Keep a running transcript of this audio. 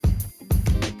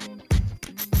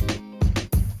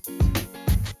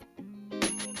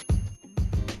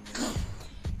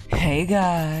Hey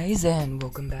guys, and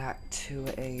welcome back to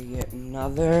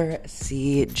another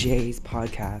CJ's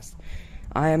podcast.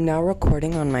 I am now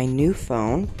recording on my new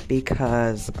phone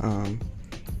because,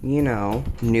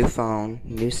 new phone,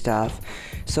 new stuff.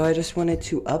 So I just wanted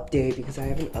to update because I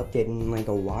haven't updated in like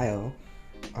a while.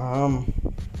 I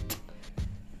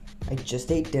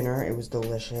just ate dinner. It was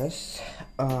delicious.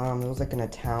 It was like an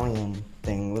Italian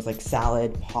thing. It was like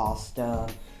salad, pasta,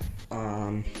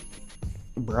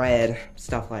 bread,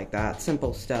 stuff like that,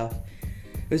 simple stuff.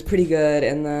 It was pretty good.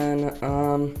 And then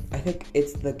I think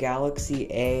it's the Galaxy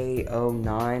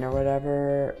A09 or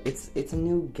whatever. It's a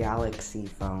new Galaxy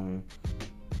phone.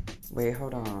 Wait,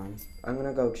 hold on, I'm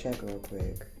gonna go check real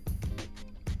quick.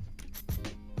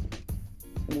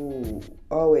 Ooh.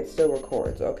 Oh, it still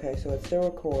records. Okay, so it still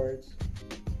records.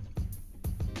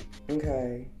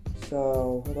 Okay,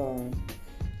 so hold on,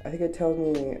 I think it tells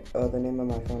me the name of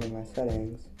my phone in my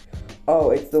settings.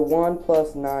 Oh, it's the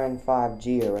OnePlus 9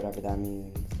 5G or whatever that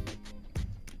means.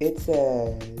 It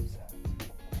says,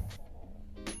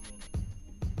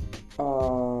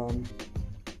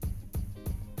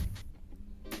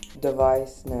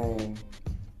 device name.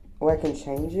 Oh, I can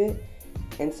change it?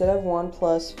 Instead of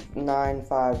OnePlus 9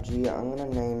 5G, I'm gonna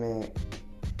name it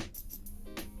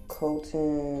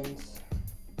Colton's,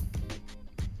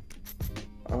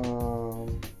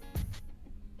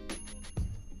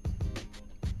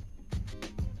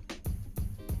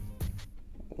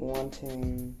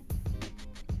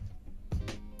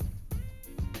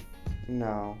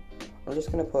 no, I'm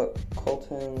just gonna put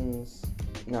Colton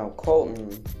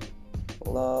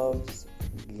loves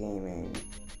gaming.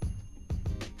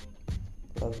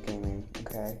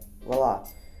 Okay, voila.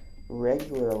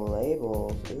 Regular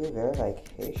labels. Ooh,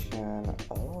 verification.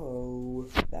 Oh,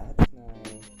 that's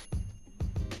nice.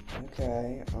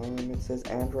 Okay, it says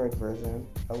Android version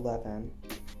 11.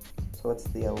 So it's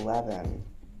the 11.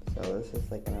 So this is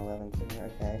like an 11 thing,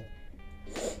 okay.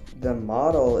 The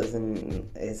model is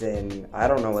in I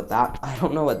don't know what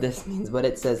this means, but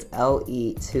it says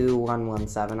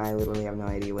LE2117. I literally have no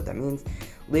idea what that means.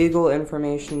 Legal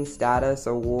information, status,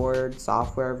 award,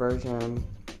 software version,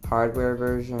 hardware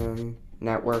version,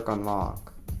 network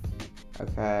unlock.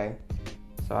 Okay.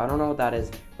 So I don't know what that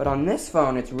is. But on this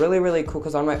phone, it's really, really cool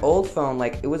because on my old phone,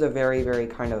 like, it was a very, very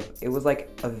it was like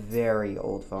a very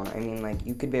old phone. I mean, like,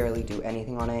 you could barely do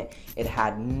anything on it. It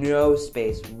had no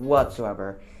space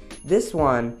whatsoever. This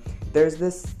one, there's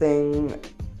this thing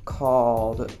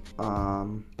called,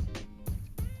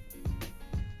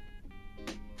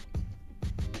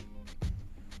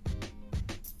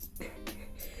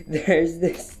 there's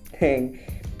this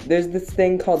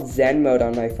thing called Zen mode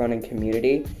on my phone in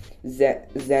Community.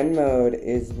 Zen mode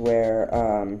is where,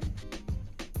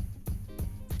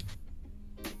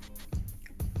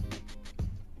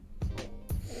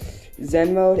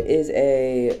 Zen mode is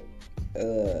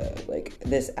like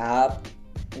this app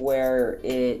where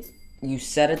you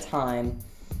set a time,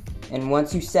 and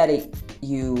once you set it,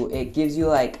 it gives you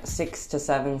like 6 to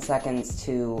 7 seconds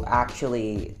to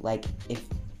actually, like,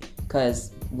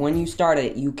 because when you start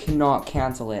it, you cannot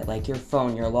cancel it. Like, you're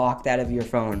locked out of your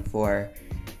phone for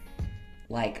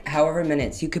like however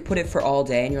minutes. You could put it for all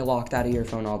day and you're locked out of your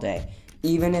phone all day.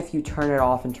 Even if you turn it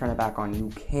off and turn it back on, you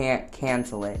can't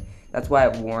cancel it. That's why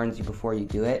it warns you before you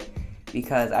do it.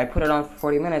 Because I put it on for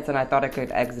 40 minutes and I thought I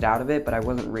could exit out of it, but I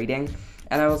wasn't reading.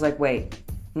 And I was like, wait,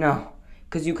 no.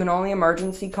 Because you can only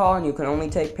emergency call and you can only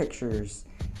take pictures.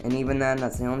 And even then,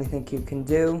 that's the only thing you can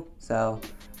do. So,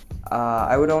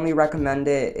 I would only recommend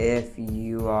it if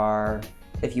you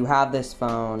have this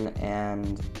phone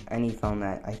and any phone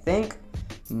that, I think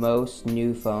most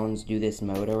new phones do this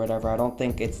mode or whatever. I don't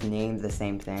think it's named the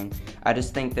same thing. I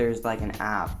just think there's like an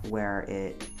app where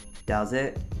it does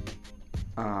it.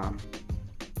 No,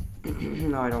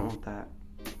 I don't want that.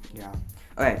 Yeah.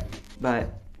 Okay,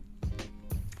 but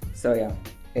so yeah,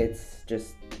 it's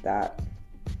just that.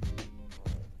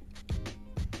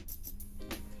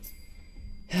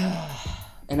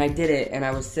 And I did it, and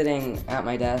I was sitting at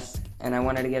my desk, and I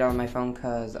wanted to get on my phone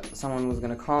because someone was going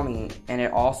to call me, and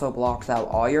it also blocks out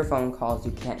all your phone calls.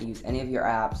 You can't use any of your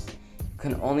apps. You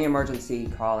can only emergency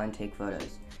call and take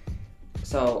photos.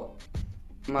 So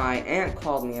my aunt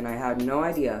called me, and I had no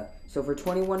idea. So for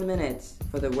 21 minutes,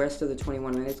 for the rest of the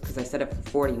 21 minutes, because I set it for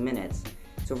 40 minutes,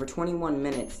 so for 21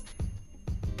 minutes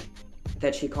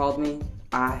that she called me,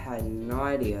 I had no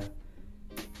idea.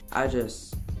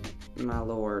 My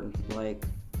lord, like,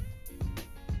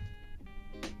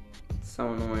 so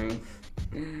annoying.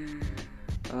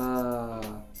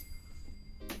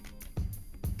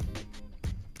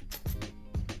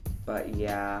 But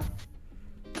yeah,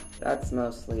 that's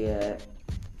mostly it.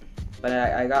 But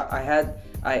I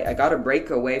I got a break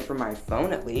away from my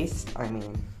phone at least. I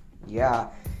mean, yeah.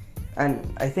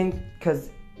 And I think because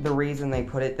the reason they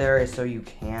put it there is so you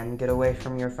can get away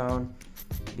from your phone.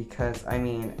 Because, I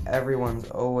mean, everyone's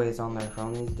always on their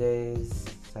phone these days.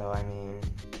 So, I mean,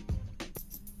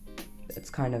 that's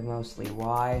kind of mostly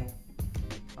why.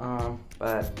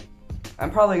 But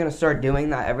I'm probably going to start doing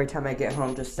that every time I get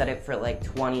home. Just set it for like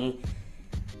 20,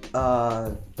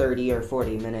 30 or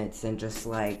 40 minutes and just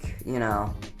like,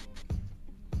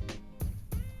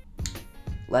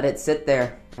 let it sit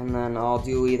there. And then I'll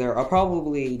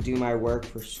probably do my work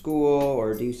for school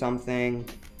or do something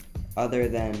other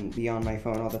than be on my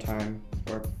phone all the time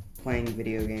or playing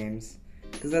video games.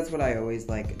 Because that's what I always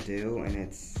like to do, and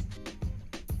it's,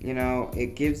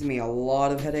 it gives me a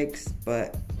lot of headaches,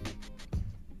 but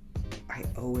I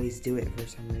always do it for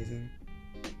some reason.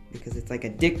 Because it's like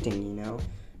addicting,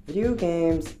 Video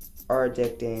games are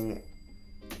addicting.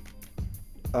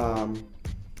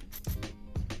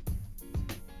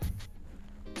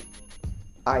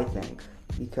 I think.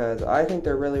 Because I think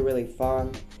they're really, really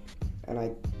fun, and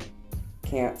I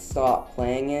can't stop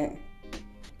playing it.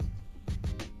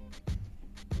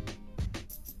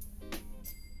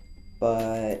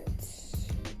 But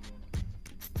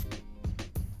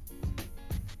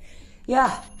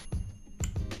yeah,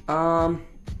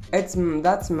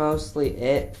 that's mostly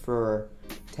it for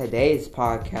today's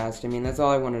podcast. I mean, that's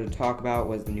all I wanted to talk about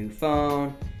was the new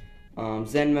phone,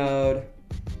 Zen mode.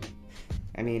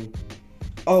 I mean,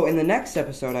 in the next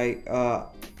episode,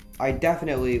 I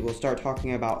definitely will start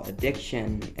talking about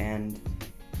addiction and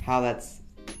how that's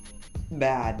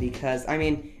bad, because, I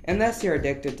mean, unless you're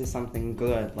addicted to something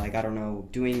good, like, I don't know,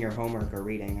 doing your homework or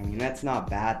reading, I mean, that's not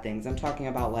bad things. I'm talking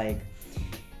about, like,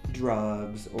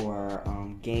 drugs or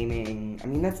gaming. I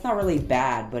mean, that's not really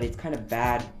bad, but it's kind of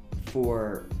bad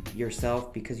for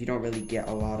yourself because you don't really get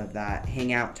a lot of that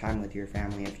hangout time with your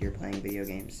family if you're playing video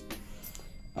games.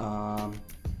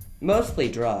 Mostly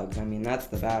drugs. I mean, that's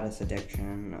the baddest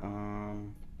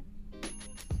addiction.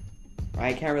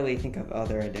 I can't really think of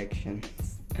other addictions.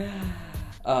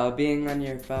 Being on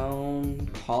your phone,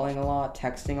 calling a lot,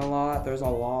 texting a lot. There's a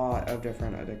lot of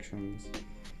different addictions.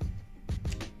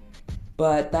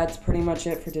 But that's pretty much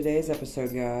it for today's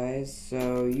episode, guys.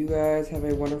 So you guys have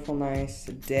a wonderful, nice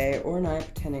day or night,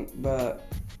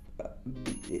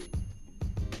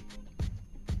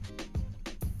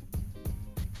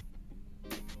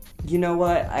 you know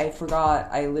what? I forgot.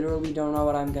 I literally don't know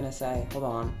what I'm gonna say. Hold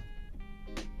on.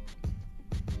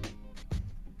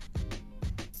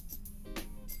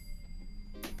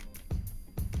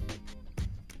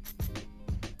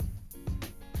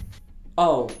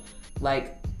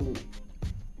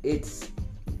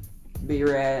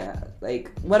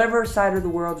 Whatever side of the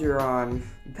world you're on,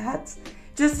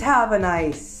 just have a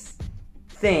nice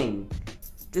thing.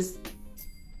 Just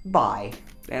bye.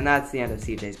 And that's the end of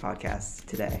CJ's podcast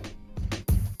today.